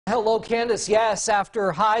Hello, Candace. Yes,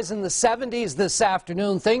 after highs in the 70s this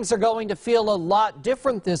afternoon, things are going to feel a lot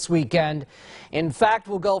different this weekend. In fact,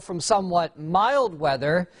 we'll go from somewhat mild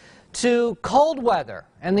weather to cold weather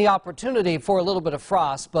and the opportunity for a little bit of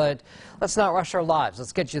frost, but let's not rush our lives.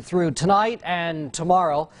 Let's get you through tonight and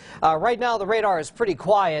tomorrow. Right now, the radar is pretty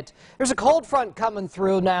quiet. There's a cold front coming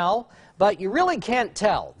through now, but you really can't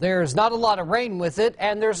tell. There's not a lot of rain with it,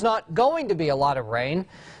 and there's not going to be a lot of rain.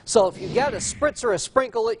 So if you get a spritz or a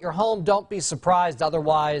sprinkle at your home, don't be surprised.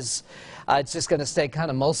 Otherwise, it's just going to stay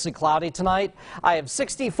kind of mostly cloudy tonight. I have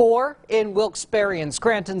 64 in Wilkes-Barre and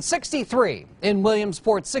Scranton, 63 in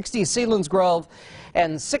Williamsport, 60 Selinsgrove,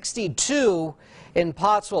 and 62 in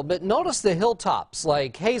Pottsville. But notice the hilltops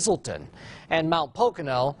like Hazleton and Mount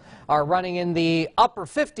Pocono are running in the upper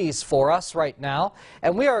 50s for us right now,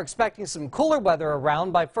 and we are expecting some cooler weather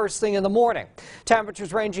around by first thing in the morning.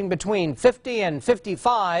 Temperatures ranging between 50 and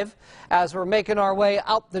 55 as we're making our way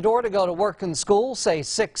out the door to go to work and school, say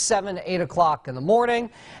 6, 7, 8 o'clock in the morning,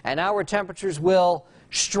 and our temperatures will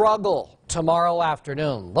struggle tomorrow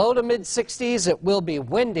afternoon. Low to mid 60s, it will be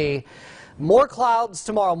windy. More clouds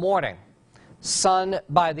tomorrow morning. Sun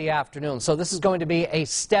by the afternoon. So this is going to be a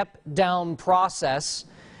step-down process,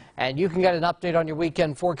 and you can get an update on your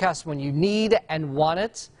weekend forecast when you need and want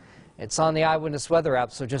it. It's on the Eyewitness weather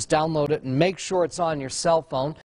app, so just download it and make sure it's on your cell phone.